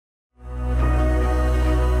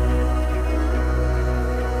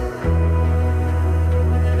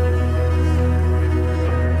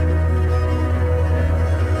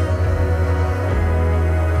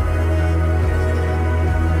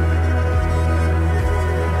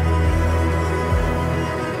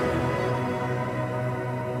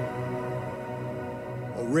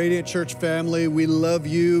Radiant Church family. We love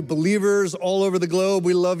you. Believers all over the globe,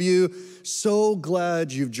 we love you. So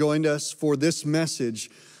glad you've joined us for this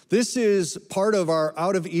message. This is part of our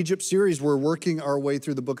Out of Egypt series. We're working our way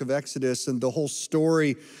through the book of Exodus and the whole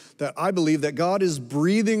story that I believe that God is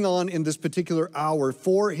breathing on in this particular hour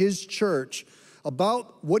for his church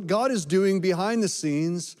about what God is doing behind the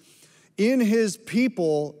scenes in his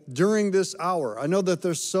people during this hour. I know that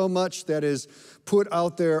there's so much that is put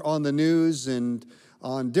out there on the news and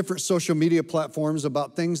on different social media platforms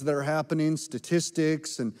about things that are happening,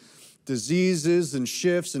 statistics and diseases and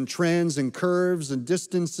shifts and trends and curves and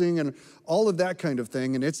distancing and all of that kind of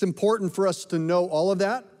thing. And it's important for us to know all of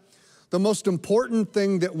that. The most important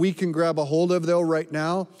thing that we can grab a hold of, though, right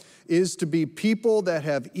now is to be people that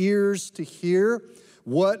have ears to hear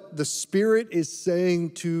what the Spirit is saying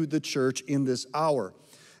to the church in this hour.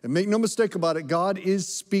 And make no mistake about it, God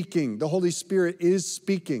is speaking. The Holy Spirit is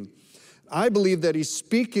speaking. I believe that he's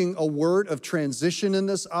speaking a word of transition in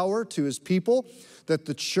this hour to his people, that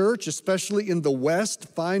the church, especially in the West,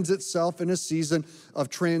 finds itself in a season of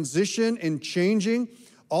transition and changing,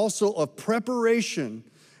 also of preparation.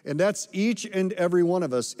 And that's each and every one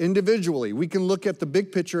of us individually. We can look at the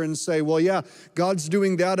big picture and say, well, yeah, God's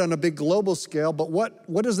doing that on a big global scale, but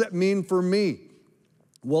what does that mean for me?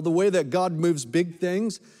 Well, the way that God moves big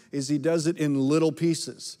things is he does it in little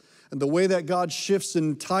pieces. And the way that God shifts an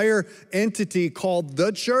entire entity called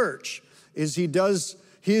the church is he does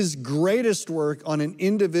his greatest work on an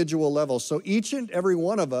individual level. So each and every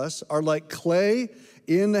one of us are like clay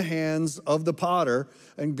in the hands of the potter,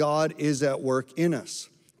 and God is at work in us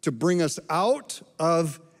to bring us out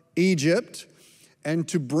of Egypt and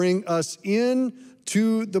to bring us in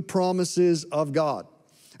to the promises of God.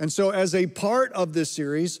 And so as a part of this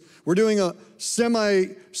series, we're doing a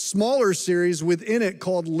smaller series within it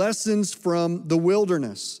called Lessons from the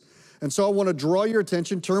Wilderness. And so I want to draw your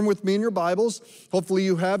attention, turn with me in your Bibles. Hopefully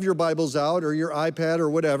you have your Bibles out or your iPad or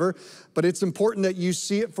whatever, but it's important that you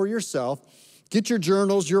see it for yourself. Get your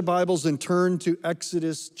journals, your Bibles, and turn to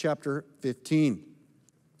Exodus chapter 15.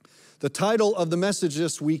 The title of the message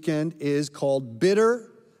this weekend is called Bitter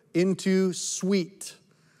into Sweet.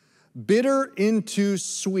 Bitter into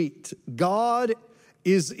sweet. God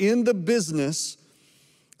is in the business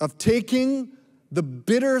of taking the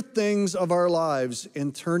bitter things of our lives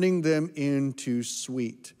and turning them into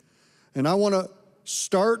sweet. And I want to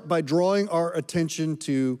start by drawing our attention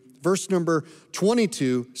to verse number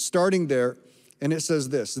 22, starting there. And it says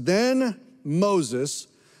this: Then Moses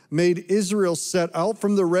made Israel set out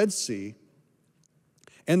from the Red Sea,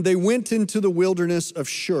 and they went into the wilderness of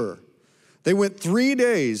Shur. They went 3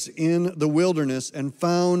 days in the wilderness and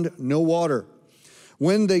found no water.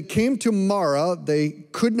 When they came to Marah, they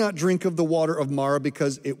could not drink of the water of Marah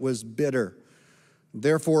because it was bitter.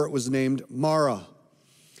 Therefore, it was named Marah.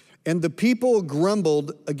 And the people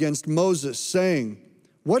grumbled against Moses, saying,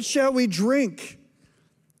 "What shall we drink?"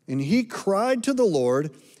 And he cried to the Lord,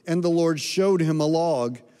 and the Lord showed him a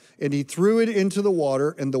log, and he threw it into the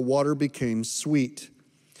water, and the water became sweet.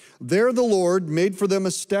 There the Lord made for them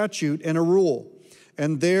a statute and a rule,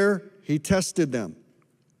 and there he tested them,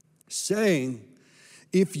 saying,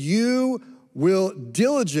 "If you will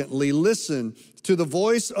diligently listen to the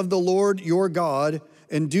voice of the Lord your God,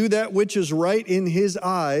 and do that which is right in his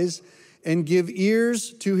eyes, and give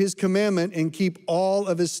ears to his commandment, and keep all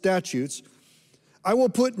of his statutes, I will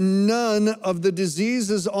put none of the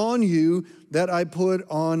diseases on you that I put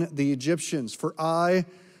on the Egyptians, for I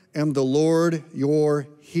am the Lord your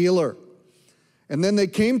healer." And then they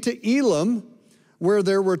came to Elim, where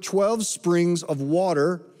there were 12 springs of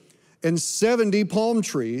water and 70 palm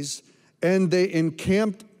trees, and they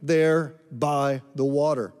encamped there by the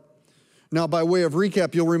water. Now, by way of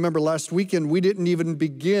recap, you'll remember last weekend we didn't even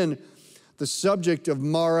begin the subject of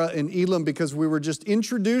Marah and Elim because we were just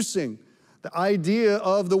introducing the idea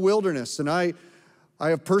of the wilderness. And I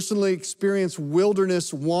have personally experienced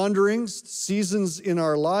wilderness wanderings, seasons in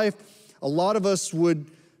our life. A lot of us would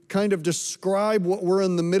kind of describe what we're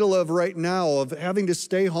in the middle of right now, of having to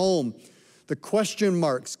stay home, the question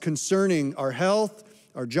marks concerning our health,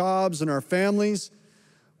 our jobs, and our families.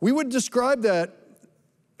 We would describe that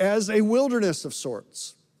as a wilderness of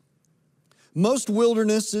sorts. Most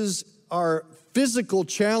wildernesses are physical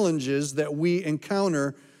challenges that we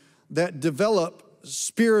encounter that develop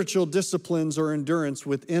spiritual disciplines or endurance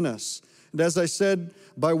within us. And as I said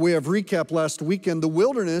by way of recap last weekend, the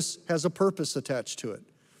wilderness has a purpose attached to it.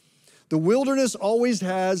 The wilderness always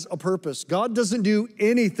has a purpose. God doesn't do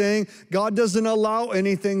anything, God doesn't allow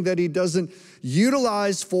anything that he doesn't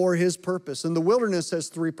utilize for his purpose. And the wilderness has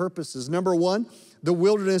three purposes. Number one, the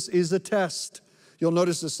wilderness is a test. You'll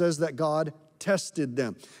notice it says that God tested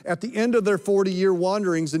them. At the end of their 40-year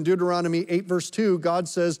wanderings in Deuteronomy 8, verse 2, God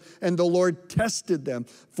says, and the Lord tested them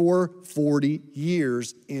for 40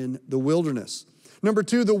 years in the wilderness. Number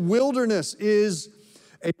 2, the wilderness is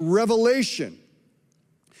a revelation.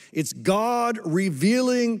 It's God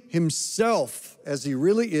revealing himself as he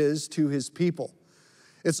really is to his people.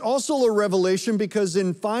 It's also a revelation because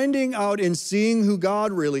in finding out and seeing who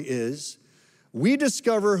God really is, we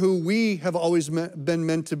discover who we have always been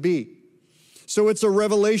meant to be. So it's a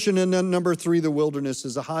revelation. And then number 3, the wilderness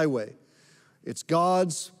is a highway. It's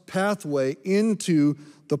God's pathway into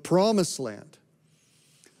the promised land.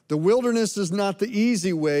 The wilderness is not the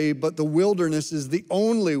easy way, but the wilderness is the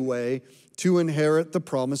only way to inherit the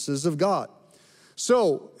promises of God.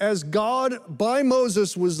 So, as God, by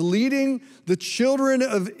Moses, was leading the children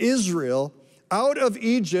of Israel out of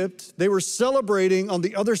Egypt, they were celebrating on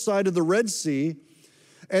the other side of the Red Sea,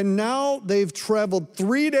 and now they've traveled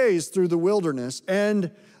 3 days through the wilderness,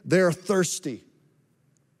 and they're thirsty.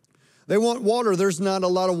 They want water. There's not a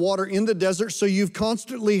lot of water in the desert, so you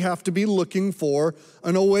constantly have to be looking for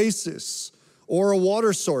an oasis or a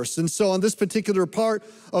water source. And so on this particular part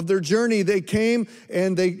of their journey, they came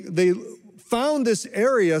and they found this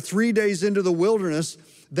area 3 days into the wilderness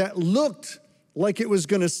that looked like it was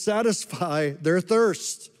going to satisfy their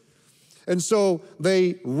thirst. And so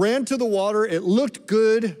they ran to the water. It looked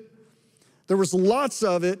good. There was lots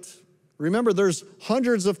of it. Remember, there's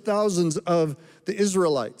hundreds of thousands of the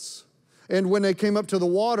Israelites. And when they came up to the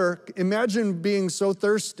water, imagine being so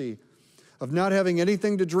thirsty of not having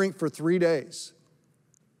anything to drink for 3 days.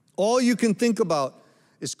 All you can think about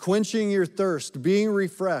is quenching your thirst, being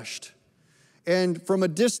refreshed. And from a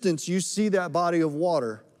distance, you see that body of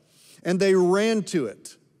water. And they ran to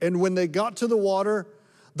it. And when they got to the water,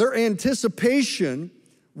 their anticipation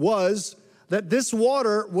was that this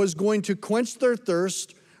water was going to quench their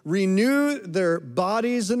thirst, renew their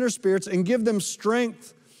bodies and their spirits, and give them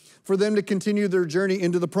strength for them to continue their journey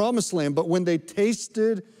into the promised land. But when they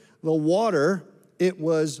tasted the water, it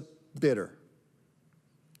was bitter.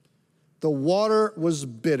 The water was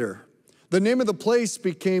bitter. The name of the place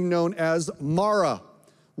became known as Marah,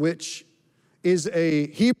 which is a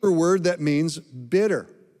Hebrew word that means bitter.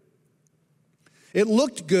 It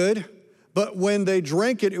looked good, but when they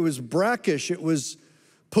drank it, it was brackish, it was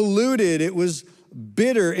polluted, it was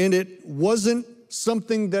bitter, and it wasn't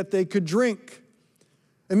something that they could drink.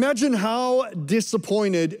 Imagine how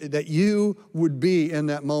disappointed that you would be in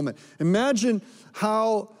that moment. Imagine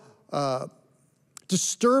how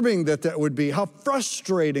disturbing that would be, how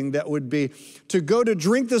frustrating that would be to go to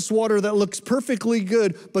drink this water that looks perfectly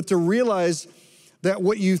good, but to realize that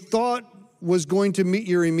what you thought was going to meet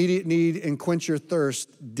your immediate need and quench your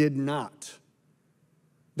thirst did not.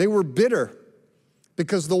 They were bitter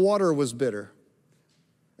because the water was bitter.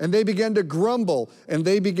 And they began to grumble, and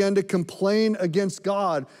they began to complain against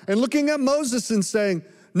God, and looking at Moses and saying,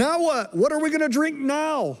 now what? What are we going to drink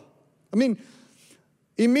now? I mean,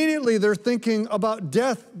 immediately they're thinking about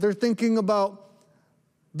death. They're thinking about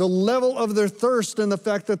the level of their thirst and the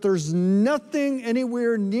fact that there's nothing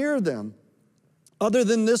anywhere near them other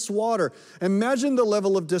than this water. Imagine the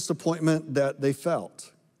level of disappointment that they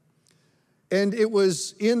felt. And it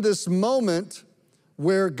was in this moment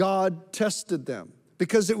where God tested them.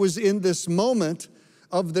 Because it was in this moment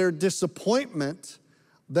of their disappointment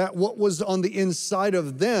that what was on the inside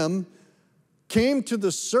of them came to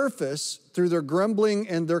the surface through their grumbling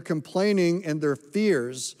and their complaining and their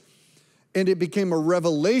fears. And it became a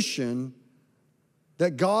revelation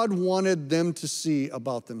that God wanted them to see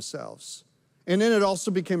about themselves. And then it also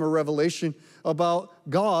became a revelation about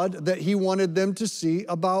God that he wanted them to see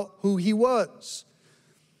about who he was.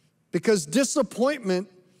 Because disappointment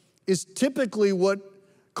is typically what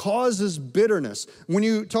causes bitterness. When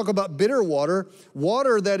you talk about bitter water,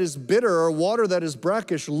 water that is bitter or water that is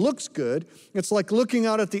brackish looks good. It's like looking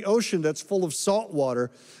out at the ocean that's full of salt water.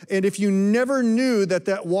 And if you never knew that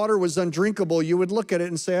that water was undrinkable, you would look at it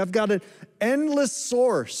and say, I've got an endless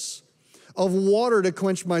source of water to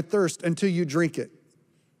quench my thirst until you drink it.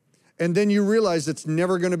 And then you realize it's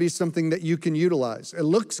never going to be something that you can utilize. It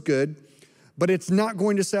looks good, but it's not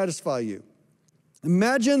going to satisfy you.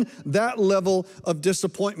 Imagine that level of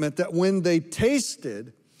disappointment that when they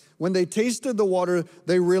tasted the water,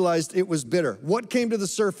 they realized it was bitter. What came to the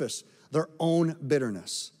surface? Their own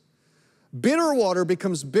bitterness. Bitter water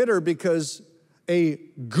becomes bitter because a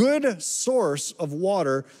good source of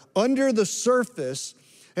water under the surface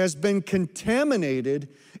has been contaminated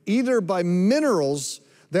either by minerals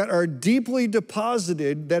that are deeply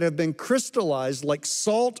deposited, that have been crystallized like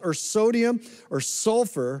salt or sodium or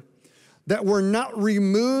sulfur, that were not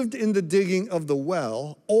removed in the digging of the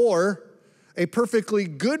well, or A perfectly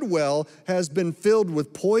good well has been filled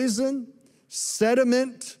with poison,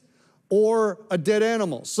 sediment, or a dead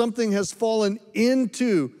animal. Something has fallen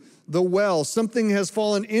into the well. Something has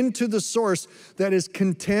fallen into the source that has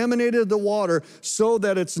contaminated the water so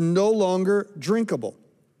that it's no longer drinkable.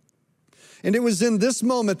 And it was in this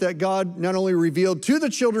moment that God not only revealed to the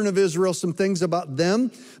children of Israel some things about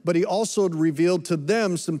them, but he also revealed to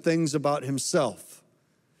them some things about himself.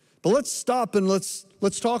 But let's stop and let's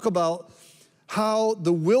talk about how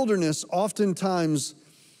the wilderness oftentimes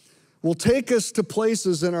will take us to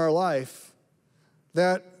places in our life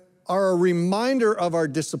that are a reminder of our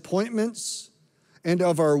disappointments and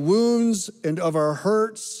of our wounds and of our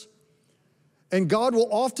hurts. And God will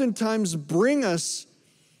oftentimes bring us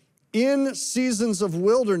in seasons of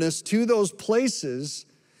wilderness to those places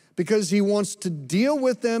because he wants to deal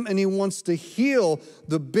with them and he wants to heal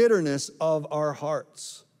the bitterness of our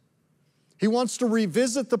hearts. He wants to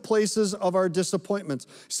revisit the places of our disappointments.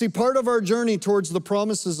 See, part of our journey towards the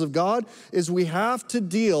promises of God is we have to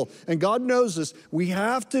deal, and God knows this, we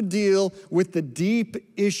have to deal with the deep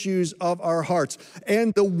issues of our hearts.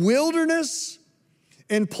 And the wilderness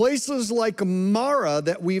and places like Marah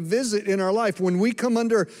that we visit in our life, when we come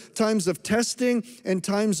under times of testing and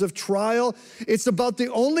times of trial, it's about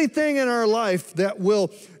the only thing in our life that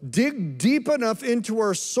will dig deep enough into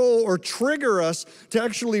our soul or trigger us to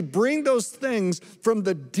actually bring those things from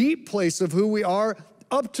the deep place of who we are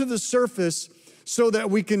up to the surface so that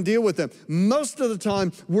we can deal with them. Most of the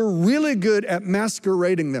time, we're really good at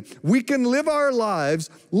masquerading them. We can live our lives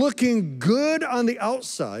looking good on the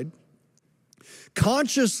outside,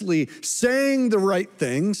 consciously saying the right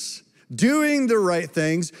things, doing the right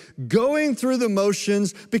things, going through the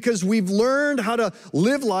motions because we've learned how to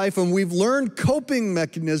live life and we've learned coping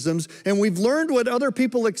mechanisms and we've learned what other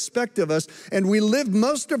people expect of us, and we live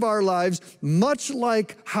most of our lives much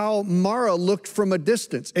like how Marah looked from a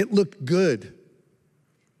distance. It looked good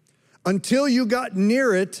until you got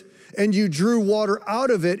near it and you drew water out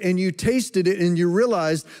of it and you tasted it and you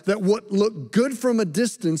realized that what looked good from a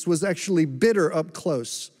distance was actually bitter up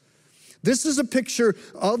close. This is a picture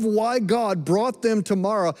of why God brought them to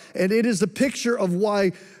Marah, and it is a picture of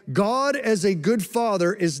why God, as a good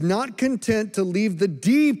father, is not content to leave the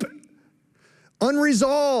deep,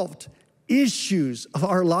 unresolved issues of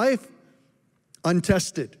our life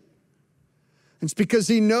untested. It's because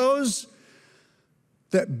he knows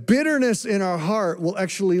that bitterness in our heart will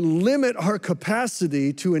actually limit our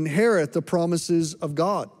capacity to inherit the promises of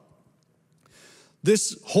God.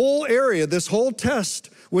 This whole area, this whole test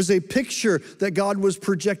was a picture that God was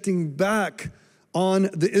projecting back on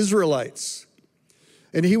the Israelites.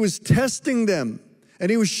 And he was testing them, and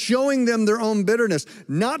he was showing them their own bitterness,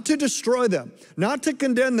 not to destroy them, not to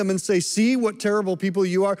condemn them and say, see what terrible people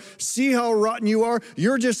you are, see how rotten you are,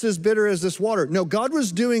 you're just as bitter as this water. No, God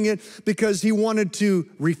was doing it because he wanted to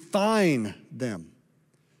refine them.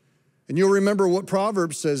 And you'll remember what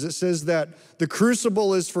Proverbs says. It says that the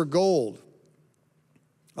crucible is for gold.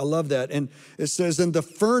 I love that. And it says, and the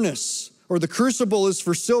furnace, or the crucible is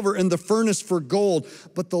for silver and the furnace for gold,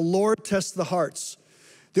 but the Lord tests the hearts.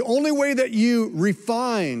 The only way that you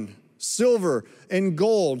refine silver and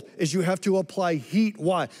gold is you have to apply heat.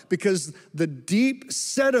 Why? Because the deep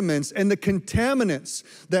sediments and the contaminants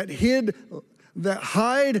that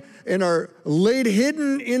hide and are laid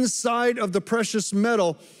hidden inside of the precious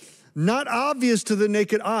metal, not obvious to the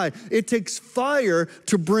naked eye. It takes fire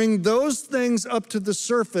to bring those things up to the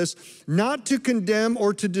surface, not to condemn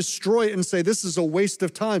or to destroy it and say this is a waste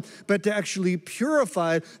of time, but to actually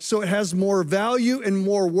purify it so it has more value and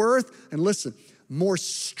more worth, and listen, more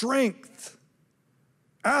strength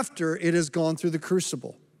after it has gone through the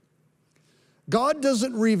crucible. God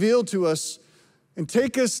doesn't reveal to us and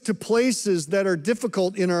take us to places that are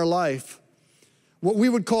difficult in our life, what we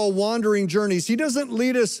would call wandering journeys. He doesn't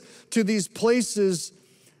lead us to these places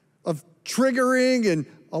of triggering and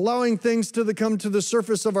allowing things to come to the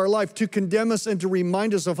surface of our life to condemn us and to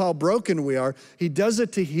remind us of how broken we are. He does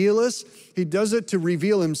it to heal us. He does it to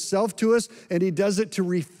reveal himself to us, and he does it to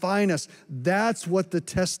refine us. That's what the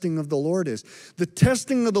testing of the Lord is. The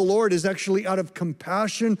testing of the Lord is actually out of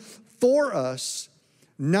compassion for us,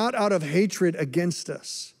 not out of hatred against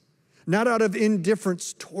us, not out of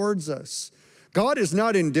indifference towards us. God is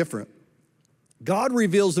not indifferent. God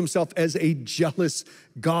reveals himself as a jealous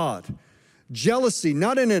God. Jealousy,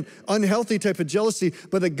 not in an unhealthy type of jealousy,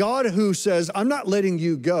 but a God who says, I'm not letting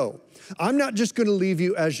you go. I'm not just going to leave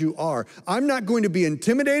you as you are. I'm not going to be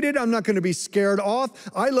intimidated. I'm not going to be scared off.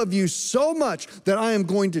 I love you so much that I am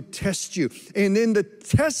going to test you. And in the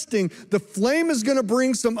testing, the flame is going to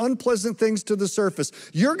bring some unpleasant things to the surface.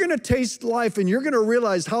 You're going to taste life and you're going to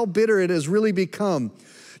realize how bitter it has really become.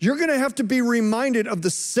 You're going to have to be reminded of the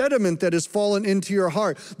sediment that has fallen into your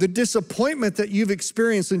heart, the disappointment that you've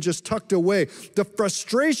experienced and just tucked away, the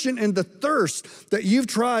frustration and the thirst that you've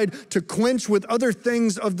tried to quench with other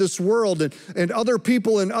things of this world and other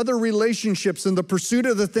people and other relationships and the pursuit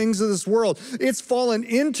of the things of this world. It's fallen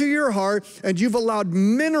into your heart and you've allowed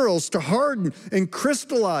minerals to harden and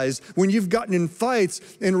crystallize when you've gotten in fights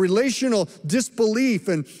and relational disbelief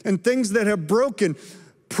and things that have broken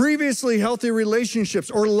previously healthy relationships,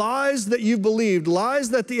 or lies that you've believed,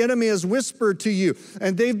 lies that the enemy has whispered to you,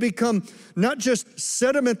 and they've become not just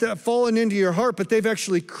sediment that have fallen into your heart, but they've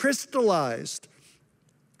actually crystallized.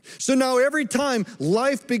 So now every time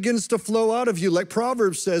life begins to flow out of you, like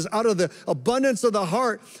Proverbs says, out of the abundance of the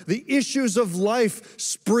heart, the issues of life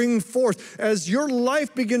spring forth. As your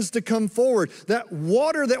life begins to come forward, that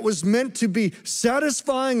water that was meant to be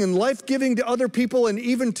satisfying and life-giving to other people and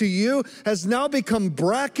even to you has now become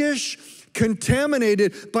brackish,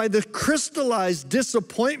 contaminated by the crystallized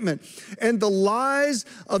disappointment and the lies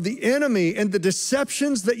of the enemy and the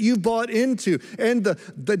deceptions that you bought into and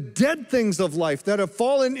the dead things of life that have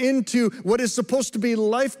fallen into what is supposed to be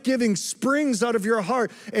life-giving springs out of your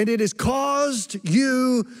heart, and it has caused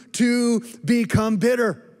you to become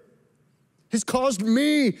bitter. It's caused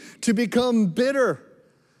me to become bitter.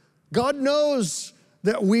 God knows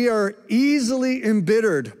that we are easily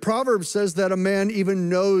embittered. Proverbs says that a man even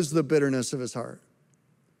knows the bitterness of his heart.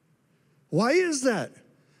 Why is that?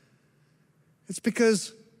 It's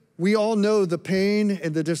because we all know the pain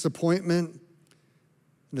and the disappointment,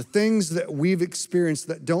 the things that we've experienced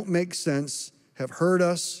that don't make sense, have hurt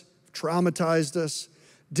us, traumatized us,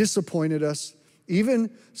 disappointed us, even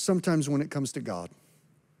sometimes when it comes to God.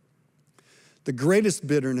 The greatest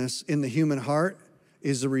bitterness in the human heart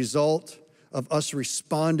is the result of us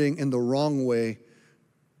responding in the wrong way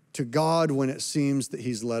to God when it seems that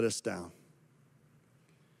he's let us down.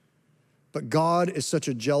 But God is such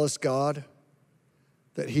a jealous God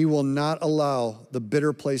that he will not allow the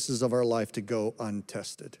bitter places of our life to go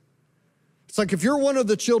untested. It's like if you're one of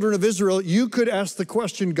the children of Israel, you could ask the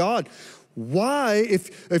question, God, why,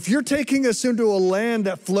 if you're taking us into a land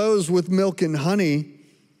that flows with milk and honey,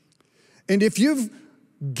 and if you've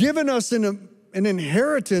given us an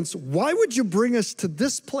inheritance, why would you bring us to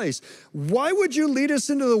this place? Why would you lead us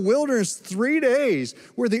into the wilderness 3 days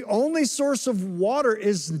where the only source of water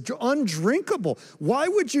is undrinkable? Why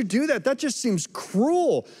would you do that? That just seems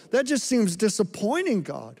cruel. That just seems disappointing,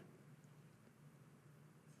 God.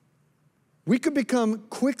 We could become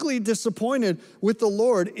quickly disappointed with the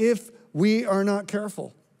Lord if we are not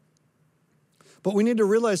careful. But we need to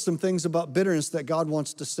realize some things about bitterness that God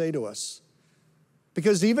wants to say to us.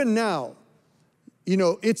 Because even now, you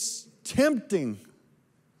know, it's tempting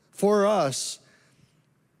for us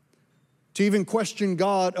to even question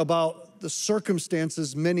God about the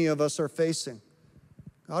circumstances many of us are facing.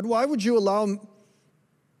 God, why would you allow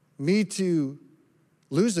me to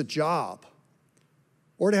lose a job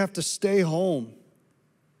or to have to stay home?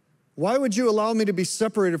 Why would you allow me to be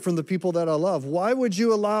separated from the people that I love? Why would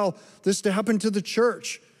you allow this to happen to the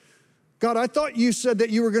church? God, I thought you said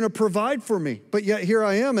that you were going to provide for me, but yet here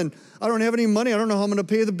I am and I don't have any money. I don't know how I'm going to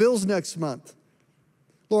pay the bills next month.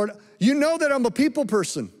 Lord, you know that I'm a people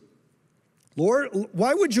person. Lord,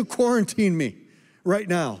 why would you quarantine me right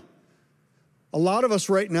now? A lot of us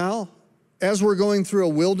right now, as we're going through a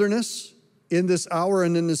wilderness in this hour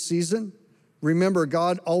and in this season, remember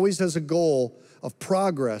God always has a goal of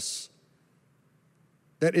progress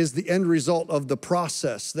that is the end result of the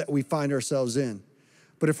process that we find ourselves in.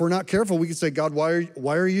 But if we're not careful, we can say, God,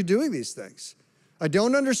 why are you doing these things? I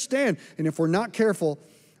don't understand. And if we're not careful,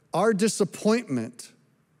 our disappointment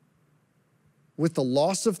with the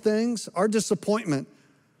loss of things, our disappointment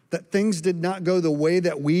that things did not go the way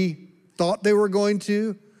that we thought they were going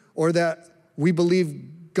to, or that we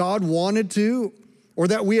believe God wanted to, or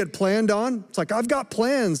that we had planned on. It's like, I've got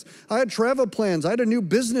plans. I had travel plans. I had a new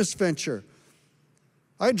business venture.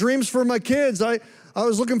 I had dreams for my kids. I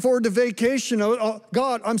was looking forward to vacation.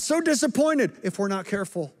 God, I'm so disappointed. If we're not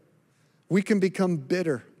careful, we can become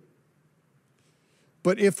bitter.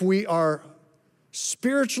 But if we are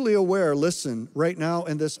spiritually aware, listen, right now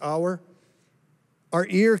in this hour, our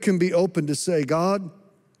ear can be open to say, God,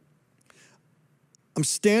 I'm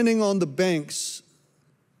standing on the banks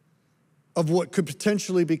of what could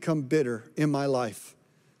potentially become bitter in my life.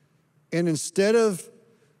 And instead of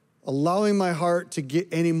allowing my heart to get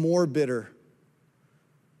any more bitter,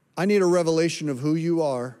 I need a revelation of who you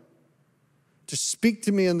are to speak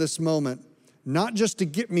to me in this moment, not just to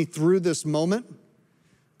get me through this moment,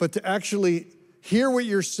 but to actually hear what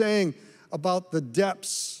you're saying about the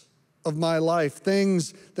depths of my life,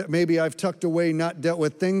 things that maybe I've tucked away, not dealt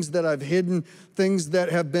with, things that I've hidden, things that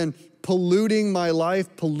have been polluting my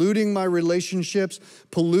life, polluting my relationships,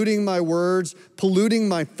 polluting my words, polluting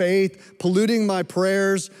my faith, polluting my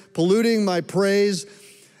prayers, polluting my praise.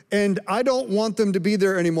 And I don't want them to be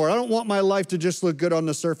there anymore. I don't want my life to just look good on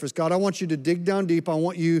the surface. God, I want you to dig down deep. I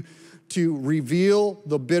want you to reveal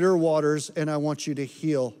the bitter waters, and I want you to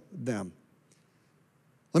heal them.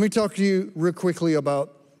 Let me talk to you real quickly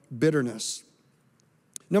about bitterness.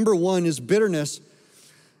 Number one is bitterness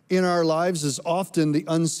in our lives is often the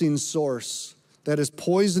unseen source that is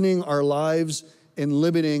poisoning our lives and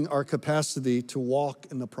limiting our capacity to walk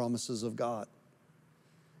in the promises of God.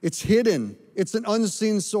 It's hidden. It's an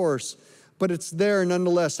unseen source, but it's there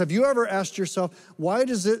nonetheless. Have you ever asked yourself, why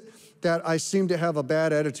is it that I seem to have a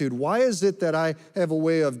bad attitude? Why is it that I have a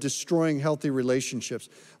way of destroying healthy relationships?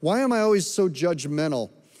 Why am I always so judgmental?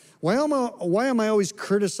 Why am I always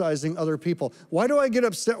criticizing other people? Why do I get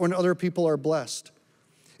upset when other people are blessed?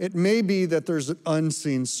 It may be that there's an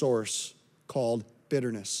unseen source called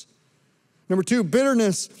bitterness. Number two,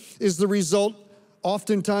 bitterness is the result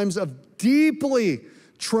oftentimes of deeply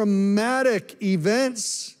traumatic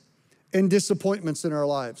events and disappointments in our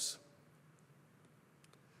lives.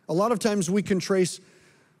 A lot of times we can trace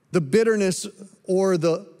the bitterness or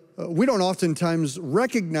we don't oftentimes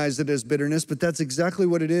recognize it as bitterness, but that's exactly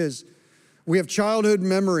what it is. We have childhood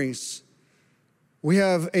memories. We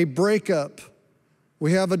have a breakup.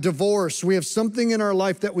 We have a divorce. We have something in our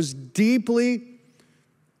life that was deeply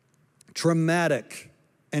traumatic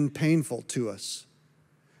and painful to us.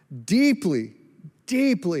 Deeply,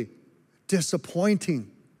 deeply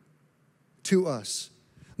disappointing to us.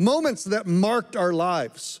 Moments that marked our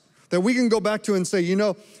lives that we can go back to and say, you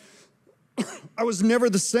know, I was never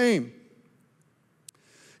the same.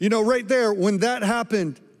 You know, right there, when that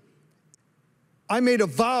happened, I made a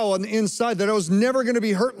vow on the inside that I was never going to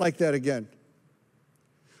be hurt like that again.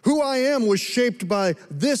 Who I am was shaped by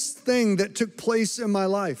this thing that took place in my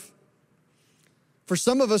life. For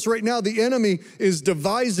some of us right now, the enemy is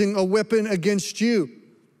devising a weapon against you.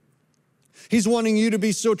 He's wanting you to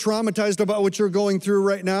be so traumatized about what you're going through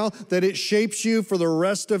right now that it shapes you for the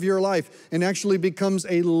rest of your life and actually becomes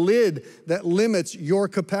a lid that limits your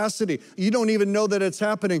capacity. You don't even know that it's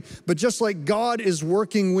happening. But just like God is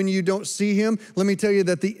working when you don't see him, let me tell you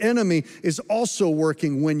that the enemy is also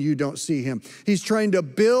working when you don't see him. He's trying to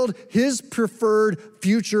build his preferred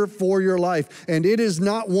future for your life. And it is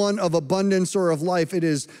not one of abundance or of life. It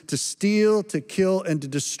is to steal, to kill, and to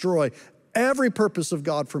destroy every purpose of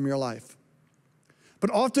God from your life. But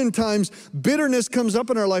oftentimes, bitterness comes up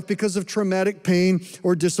in our life because of traumatic pain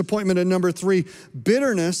or disappointment. And number three,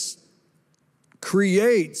 bitterness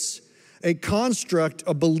creates a construct,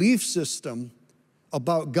 a belief system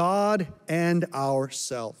about God and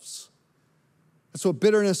ourselves. That's what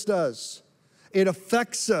bitterness does. It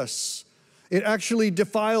affects us. It actually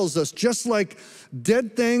defiles us, just like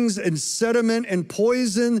dead things and sediment and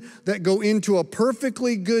poison that go into a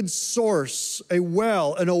perfectly good source, a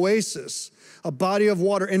well, an oasis, a body of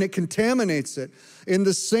water, and it contaminates it. In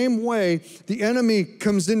the same way, the enemy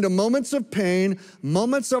comes into moments of pain,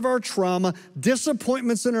 moments of our trauma,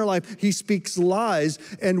 disappointments in our life. He speaks lies,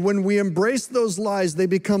 and when we embrace those lies, they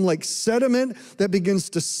become like sediment that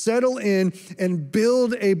begins to settle in and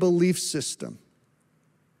build a belief system.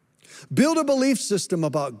 Build a belief system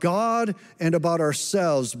about God and about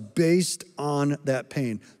ourselves based on that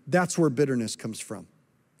pain. That's where bitterness comes from.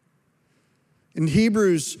 In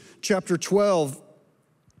Hebrews chapter 12,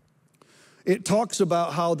 it talks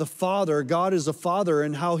about how the Father, God is a Father,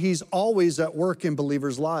 and how he's always at work in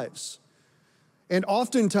believers' lives. And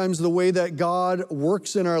oftentimes the way that God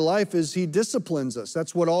works in our life is he disciplines us.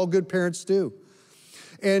 That's what all good parents do.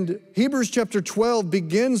 And Hebrews chapter 12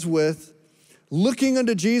 begins with looking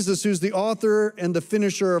unto Jesus, who's the author and the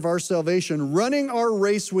finisher of our salvation, running our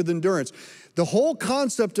race with endurance. The whole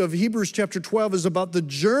concept of Hebrews chapter 12 is about the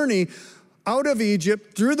journey out of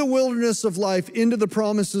Egypt, through the wilderness of life, into the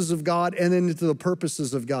promises of God, and then into the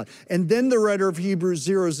purposes of God. And then the writer of Hebrews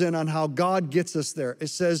zeroes in on how God gets us there. It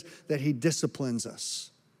says that he disciplines us.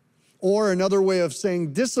 Or another way of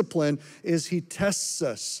saying discipline is he tests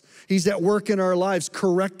us. He's at work in our lives,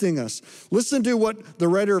 correcting us. Listen to what the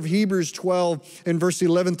writer of Hebrews 12 in verse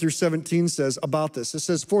 11 through 17 says about this. It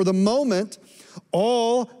says, for the moment,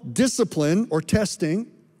 all discipline or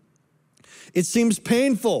testing, it seems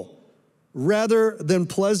painful rather than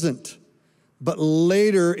pleasant, but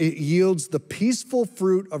later it yields the peaceful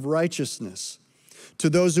fruit of righteousness to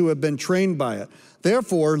those who have been trained by it.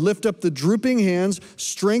 Therefore, lift up the drooping hands,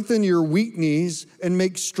 strengthen your weak knees, and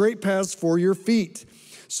make straight paths for your feet,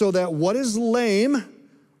 so that what is lame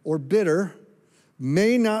or bitter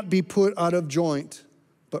may not be put out of joint,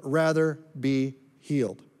 but rather be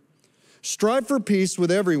healed. Strive for peace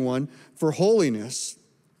with everyone, for holiness,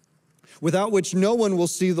 without which no one will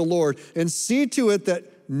see the Lord, and see to it that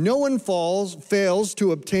no one fails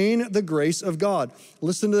to obtain the grace of God.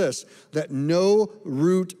 Listen to this, that no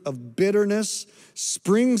root of bitterness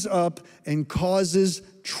springs up and causes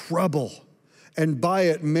trouble, and by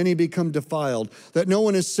it many become defiled. That no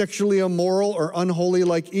one is sexually immoral or unholy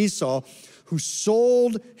like Esau, who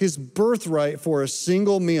sold his birthright for a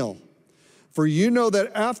single meal. For you know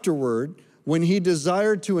that afterward, when he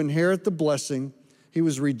desired to inherit the blessing, he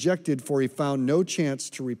was rejected, for he found no chance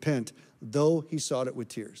to repent, though he sought it with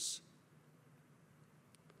tears.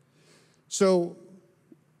 So,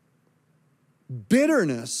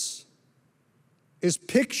 bitterness is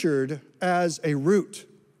pictured as a root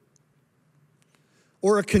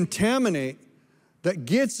or a contaminate that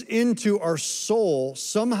gets into our soul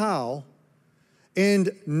somehow,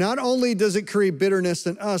 and not only does it create bitterness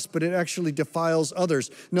in us, but it actually defiles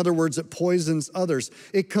others. In other words, it poisons others.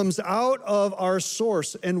 It comes out of our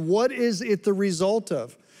source, and what is it the result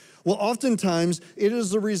of? Well, oftentimes, it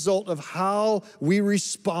is the result of how we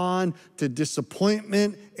respond to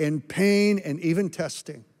disappointment and pain and even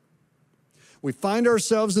testing. We find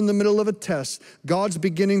ourselves in the middle of a test. God's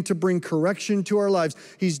beginning to bring correction to our lives.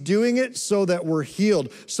 He's doing it so that we're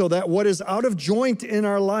healed, so that what is out of joint in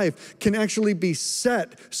our life can actually be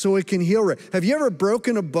set so it can heal right. Have you ever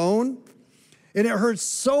broken a bone? And it hurts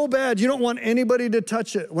so bad, you don't want anybody to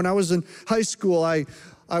touch it. When I was in high school, I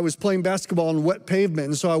was playing basketball on wet pavement,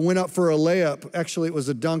 and so I went up for a layup. Actually, it was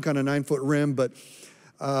a dunk on a 9-foot rim, but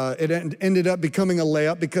it ended up becoming a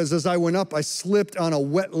layup because as I went up, I slipped on a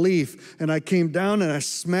wet leaf, and I came down and I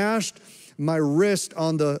smashed my wrist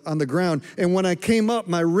on the ground. And when I came up,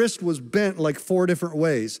 my wrist was bent like 4 different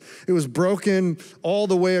ways. It was broken all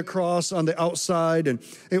the way across on the outside, and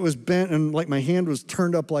it was bent, and like my hand was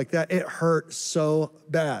turned up like that. It hurt so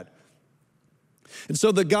bad. And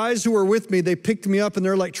so the guys who were with me, they picked me up and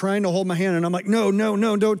they're like trying to hold my hand. And I'm like, no,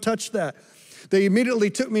 don't touch that. They immediately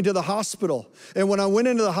took me to the hospital. And when I went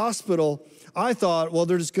into the hospital, I thought, well,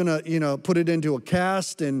 they're just gonna, put it into a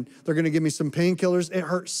cast and they're gonna give me some painkillers. It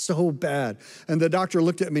hurt so bad. And the doctor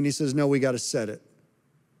looked at me and he says, no, we gotta set it.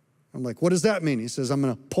 I'm like, what does that mean? He says, I'm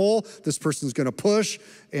gonna pull, this person's gonna push,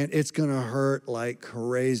 and it's gonna hurt like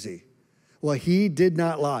crazy. Well, he did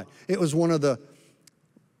not lie. It was one of the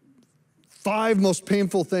 5 most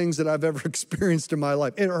painful things that I've ever experienced in my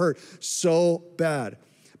life. It hurt so bad.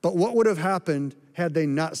 But what would have happened had they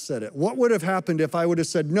not said it? What would have happened if I would have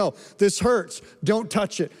said, no, this hurts, don't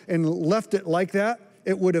touch it, and left it like that?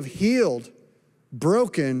 It would have healed,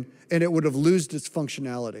 broken, and it would have lost its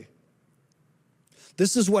functionality.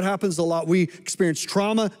 This is what happens a lot. We experience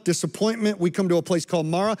trauma, disappointment. We come to a place called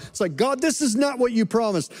Marah. It's like, God, this is not what you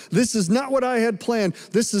promised. This is not what I had planned.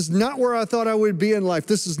 This is not where I thought I would be in life.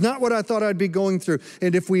 This is not what I thought I'd be going through.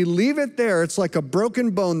 And if we leave it there, it's like a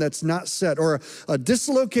broken bone that's not set, or a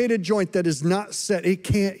dislocated joint that is not set. It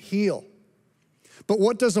can't heal. But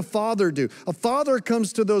what does a father do? A father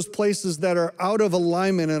comes to those places that are out of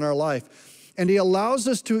alignment in our life, and he allows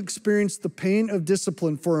us to experience the pain of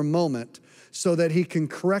discipline for a moment, so that he can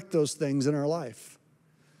correct those things in our life,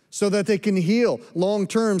 so that they can heal long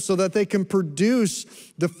term, so that they can produce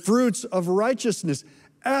the fruits of righteousness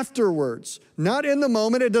afterwards. Not in the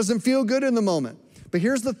moment. It doesn't feel good in the moment. But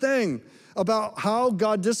here's the thing about how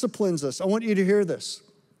God disciplines us. I want you to hear this.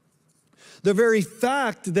 The very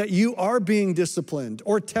fact that you are being disciplined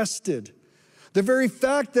or tested, the very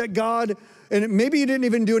fact that God, and maybe you didn't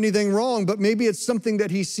even do anything wrong, but maybe it's something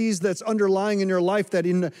that he sees that's underlying in your life that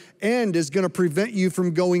in the end is going to prevent you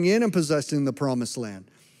from going in and possessing the promised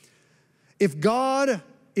land. If God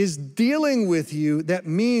is dealing with you, that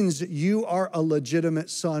means you are a legitimate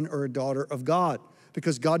son or a daughter of God,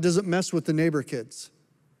 because God doesn't mess with the neighbor kids.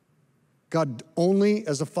 God only,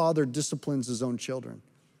 as a father, disciplines his own children.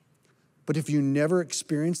 But if you never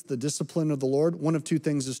experience the discipline of the Lord, one of 2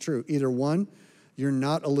 things is true. Either 1, you're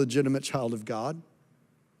not a legitimate child of God,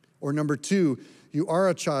 or number 2, you are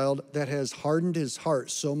a child that has hardened his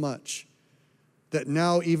heart so much that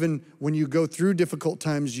now even when you go through difficult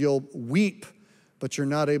times, you'll weep, but you're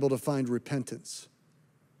not able to find repentance.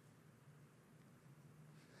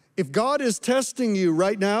 If God is testing you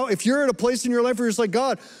right now, if you're at a place in your life where you're just like,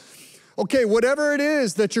 God, okay, whatever it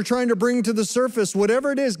is that you're trying to bring to the surface,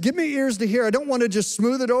 whatever it is, give me ears to hear. I don't want to just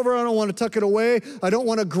smooth it over. I don't want to tuck it away. I don't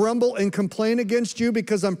want to grumble and complain against you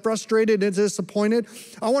because I'm frustrated and disappointed.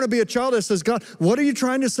 I want to be a child that says, God, what are you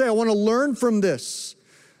trying to say? I want to learn from this.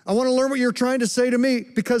 I want to learn what you're trying to say to me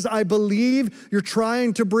because I believe you're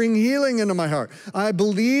trying to bring healing into my heart. I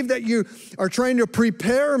believe that you are trying to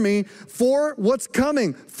prepare me for what's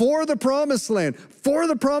coming, for the promised land, for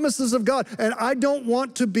the promises of God, and I don't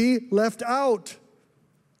want to be left out.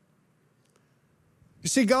 You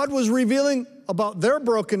see, God was revealing about their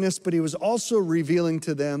brokenness, but he was also revealing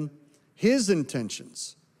to them his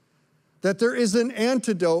intentions, that there is an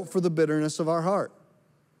antidote for the bitterness of our heart.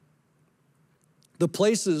 The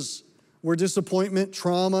places where disappointment,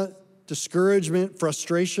 trauma, discouragement,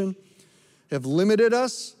 frustration have limited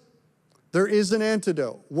us, there is an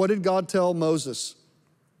antidote. What did God tell Moses?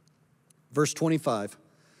 Verse 25.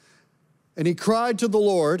 And he cried to the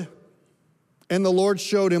Lord, and the Lord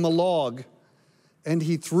showed him a log, and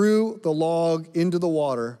he threw the log into the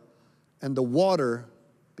water, and the water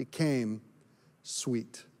became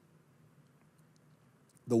sweet.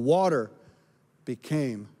 The water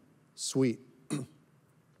became sweet.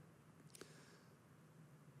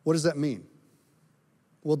 What does that mean?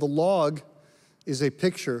 Well, the log is a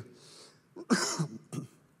picture. The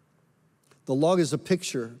log is a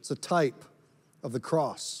picture, it's a type of the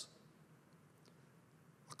cross.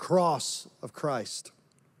 A cross of Christ.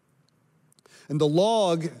 And the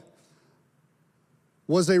log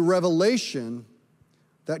was a revelation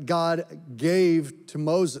that God gave to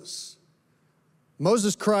Moses.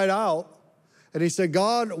 Moses cried out and he said,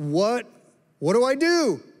 God, what do I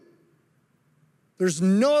do? There's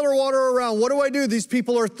no other water around. What do I do? These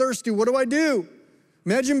people are thirsty. What do I do?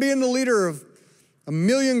 Imagine being the leader of 1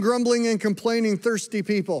 million grumbling and complaining, thirsty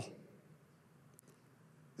people.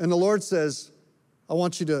 And the Lord says, I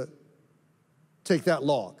want you to take that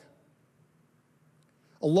log.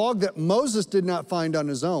 A log that Moses did not find on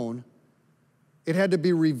his own. It had to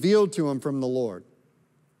be revealed to him from the Lord.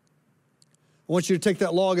 I want you to take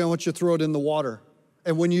that log and I want you to throw it in the water.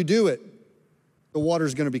 And when you do it, the water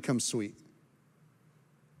is going to become sweet.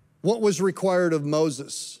 What was required of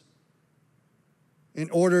Moses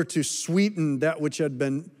in order to sweeten that which had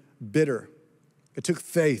been bitter? It took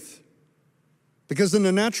faith. Because in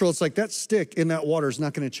the natural, it's like that stick in that water is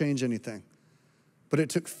not going to change anything. But it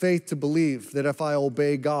took faith to believe that if I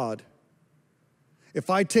obey God,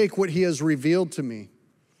 if I take what he has revealed to me,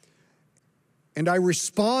 and I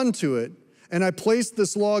respond to it, and I place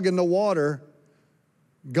this log in the water,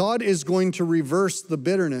 God is going to reverse the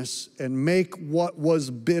bitterness and make what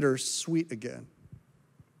was bitter sweet again.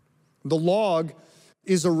 The log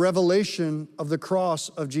is a revelation of the cross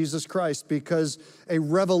of Jesus Christ, because a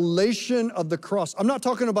revelation of the cross, I'm not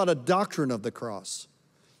talking about a doctrine of the cross.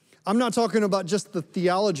 I'm not talking about just the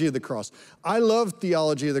theology of the cross. I love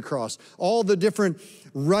theology of the cross. All the different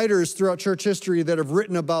writers throughout church history that have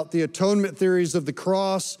written about the atonement theories of the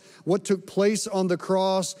cross, what took place on the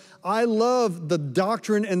cross. I love the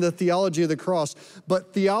doctrine and the theology of the cross,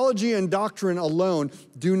 but theology and doctrine alone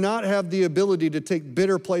do not have the ability to take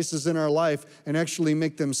bitter places in our life and actually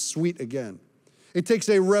make them sweet again. It takes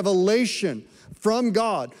a revelation from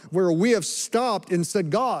God where we have stopped and said,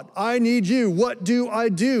 God, I need you. What do I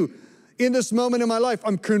do in this moment in my life?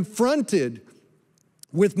 I'm confronted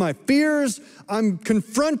with my fears. I'm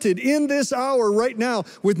confronted in this hour right now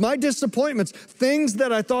with my disappointments. Things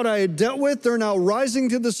that I thought I had dealt with, they're now rising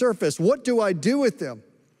to the surface. What do I do with them?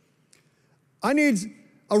 I need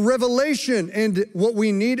a revelation, and what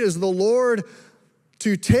we need is the Lord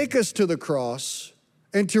to take us to the cross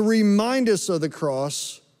and to remind us of the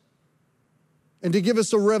cross and to give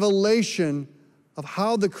us a revelation of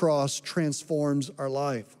how the cross transforms our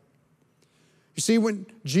life. You see, when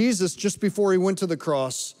Jesus, just before he went to the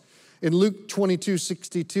cross, in Luke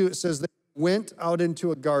 22:62, it says that he went out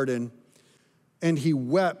into a garden and he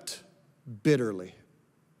wept bitterly.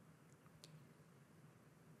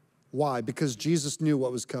 Why? Because Jesus knew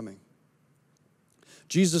what was coming.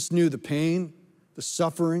 Jesus knew the pain, the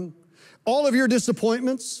suffering, all of your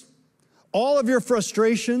disappointments, all of your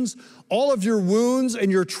frustrations, all of your wounds and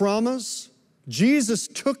your traumas. Jesus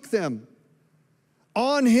took them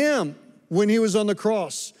on him when he was on the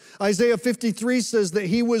cross. Isaiah 53 says that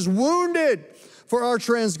he was wounded for our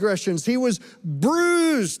transgressions. He was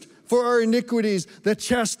bruised for our iniquities. The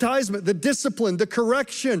chastisement, the discipline, the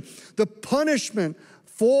correction, the punishment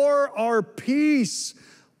for our peace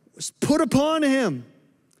was put upon him.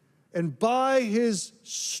 And by his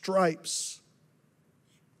stripes,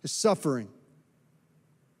 his suffering,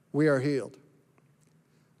 we are healed.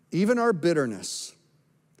 Even our bitterness,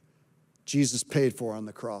 Jesus paid for on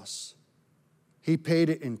the cross. He paid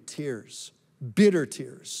it in tears, bitter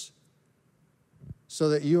tears, so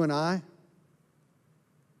that you and I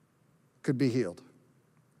could be healed.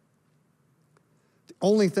 The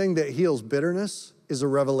only thing that heals bitterness is a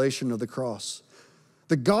revelation of the cross.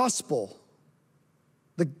 The gospel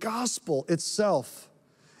itself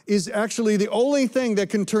is actually the only thing that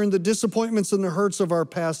can turn the disappointments and the hurts of our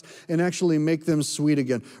past and actually make them sweet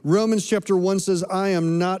again. Romans chapter 1 says, I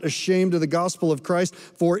am not ashamed of the gospel of Christ,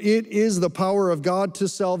 for it is the power of God to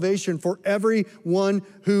salvation for everyone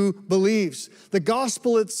who believes. The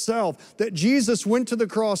gospel itself, that Jesus went to the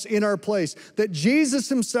cross in our place, that Jesus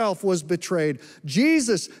himself was betrayed.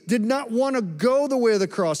 Jesus did not want to go the way of the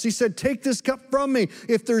cross. He said, take this cup from me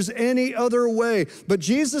if there's any other way. But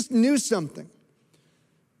Jesus knew something.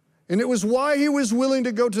 And it was why he was willing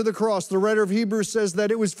to go to the cross. The writer of Hebrews says that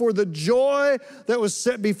it was for the joy that was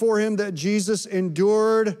set before him that Jesus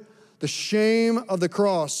endured the shame of the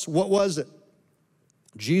cross. What was it?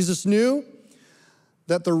 Jesus knew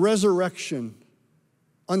that the resurrection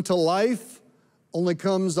unto life only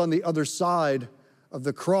comes on the other side of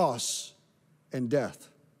the cross and death.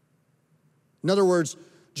 In other words,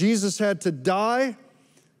 Jesus had to die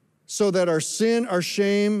so that our sin, our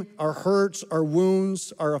shame, our hurts, our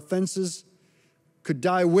wounds, our offenses could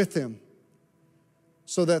die with him,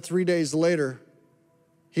 so that 3 days later,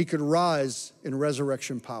 he could rise in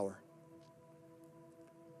resurrection power.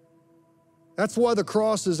 That's why the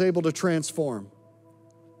cross is able to transform.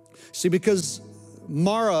 See, because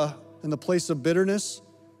Marah, in the place of bitterness,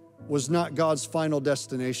 was not God's final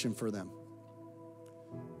destination for them.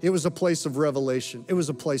 It was a place of revelation. It was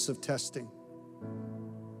a place of testing.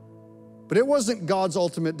 But it wasn't God's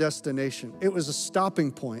ultimate destination. It was a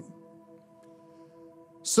stopping point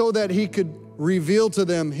so that he could reveal to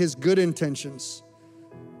them his good intentions.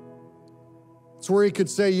 It's where he could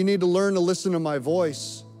say, you need to learn to listen to my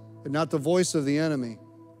voice and not the voice of the enemy.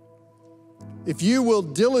 If you will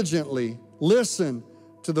diligently listen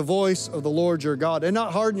to the voice of the Lord your God and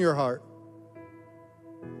not harden your heart,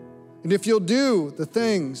 and if you'll do the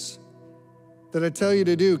things that I tell you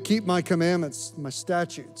to do, keep my commandments, my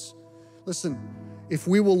statutes. Listen, if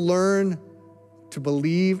we will learn to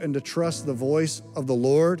believe and to trust the voice of the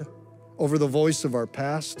Lord over the voice of our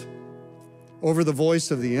past, over the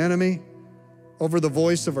voice of the enemy, over the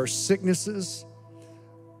voice of our sicknesses,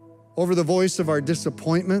 over the voice of our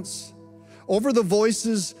disappointments, over the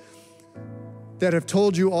voices that have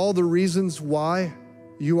told you all the reasons why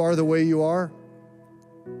you are the way you are.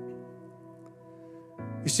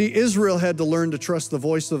 You see, Israel had to learn to trust the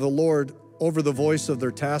voice of the Lord over the voice of their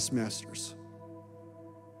taskmasters.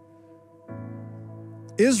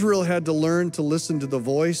 Israel had to learn to listen to the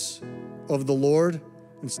voice of the Lord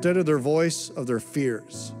instead of their voice of their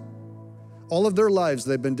fears. All of their lives,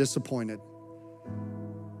 they've been disappointed.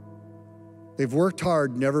 They've worked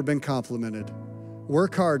hard, never been complimented.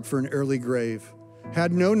 Work hard for an early grave.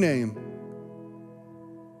 Had no name,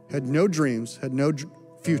 had no dreams, had no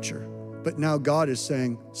future. But now God is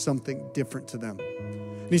saying something different to them.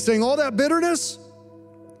 And he's saying all that bitterness,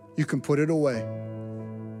 you can put it away.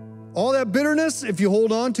 All that bitterness, if you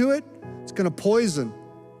hold on to it, it's going to poison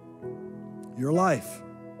your life.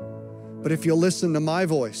 But if you'll listen to my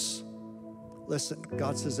voice, listen,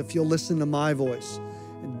 God says, if you'll listen to my voice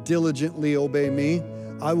and diligently obey me,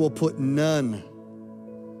 I will put none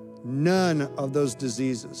of those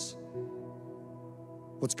diseases.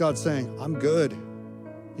 What's God saying? I'm good.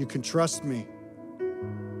 You can trust me.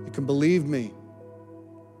 You can believe me.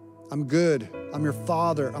 I'm good. I'm your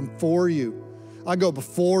Father. I'm for you. I go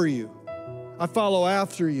before you. I follow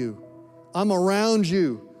after you. I'm around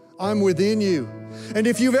you. I'm within you. And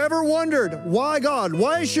if you've ever wondered, why God?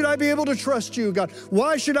 Why should I be able to trust you, God?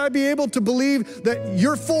 Why should I be able to believe that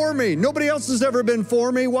you're for me? Nobody else has ever been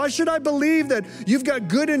for me. Why should I believe that you've got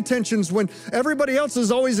good intentions when everybody else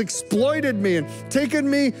has always exploited me and taken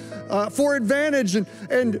me for advantage and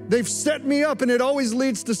they've set me up and it always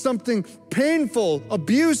leads to something painful,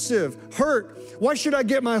 abusive, hurt? Why should I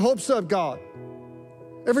get my hopes up, God?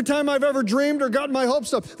 Every time I've ever dreamed or gotten my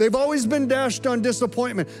hopes up, they've always been dashed on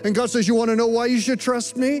disappointment. And God says, you want to know why you should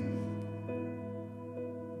trust me?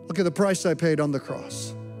 Look at the price I paid on the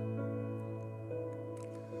cross.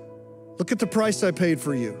 Look at the price I paid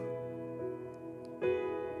for you.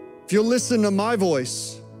 If you'll listen to my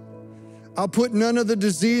voice, I'll put none of the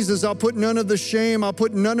diseases. I'll put none of the shame. I'll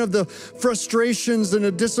put none of the frustrations and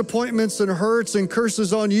the disappointments and hurts and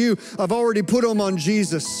curses on you. I've already put them on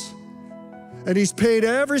Jesus. And he's paid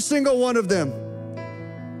every single one of them.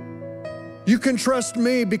 You can trust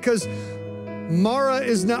me because Marah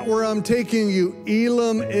is not where I'm taking you.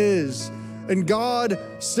 Elim is. And God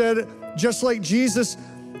said, just like Jesus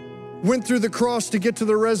went through the cross to get to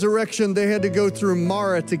the resurrection, they had to go through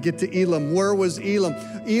Marah to get to Elim. Where was Elim?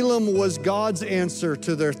 Elim was God's answer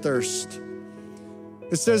to their thirst.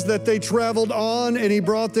 It says that they traveled on and he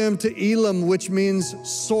brought them to Elim, which means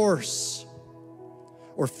source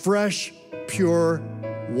or fresh, pure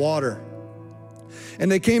water.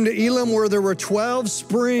 And they came to Elim where there were 12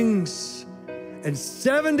 springs and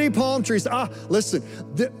 70 palm trees. Listen,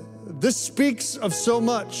 this speaks of so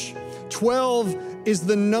much. 12 is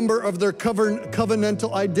the number of their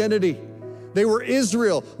covenantal identity. They were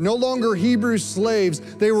Israel, no longer Hebrew slaves.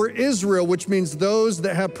 They were Israel, which means those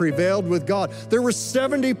that have prevailed with God. There were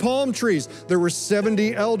 70 palm trees. There were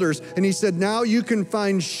 70 elders. And he said, now you can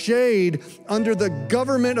find shade under the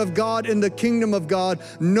government of God in the kingdom of God,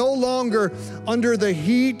 no longer under the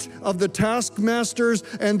heat of the taskmasters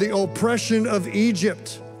and the oppression of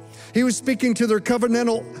Egypt. He was speaking to their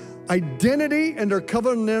covenantal identity and their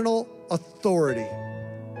covenantal authority.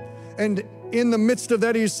 And in the midst of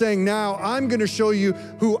that, he's saying, now I'm going to show you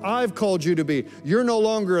who I've called you to be. You're no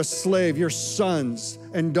longer a slave. You're sons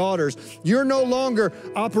and daughters. You're no longer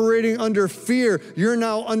operating under fear. You're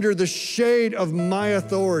now under the shade of my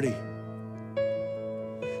authority.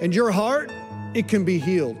 And your heart, it can be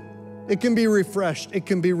healed. It can be refreshed. It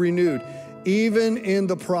can be renewed. Even in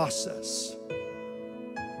the process,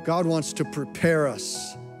 God wants to prepare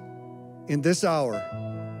us in this hour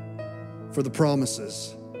for the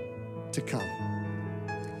promises to come.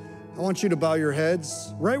 I want you to bow your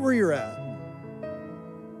heads right where you're at.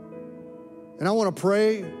 And I want to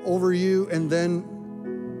pray over you, and then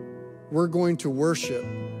we're going to worship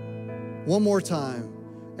one more time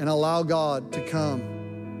and allow God to come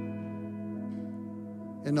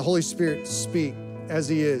and the Holy Spirit to speak as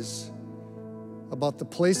he is about the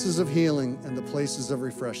places of healing and the places of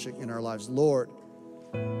refreshing in our lives. Lord,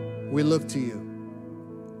 we look to you.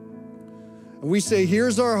 And we say,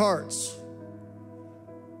 here's our hearts.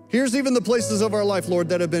 Here's even the places of our life, Lord,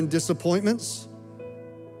 that have been disappointments,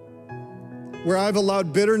 where I've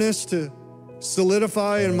allowed bitterness to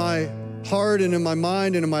solidify in my heart and in my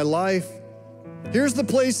mind and in my life. Here's the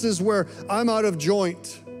places where I'm out of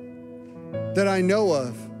joint that I know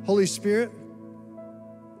of. Holy Spirit,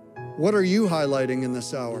 what are you highlighting in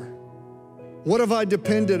this hour? What have I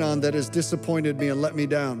depended on that has disappointed me and let me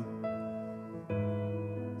down?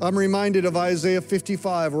 I'm reminded of Isaiah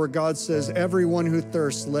 55, where God says, everyone who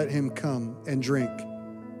thirsts, let him come and drink.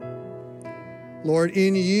 Lord,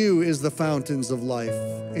 in you is the fountains of life,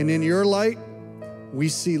 and in your light, we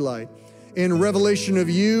see light. In revelation of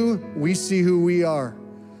you, we see who we are,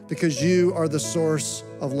 because you are the source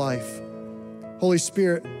of life. Holy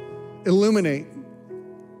Spirit, illuminate,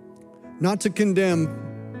 not to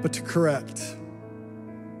condemn, but to correct,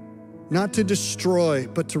 not to destroy,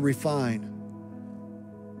 but to refine.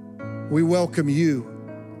 We welcome you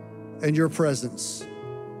and your presence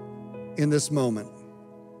in this moment.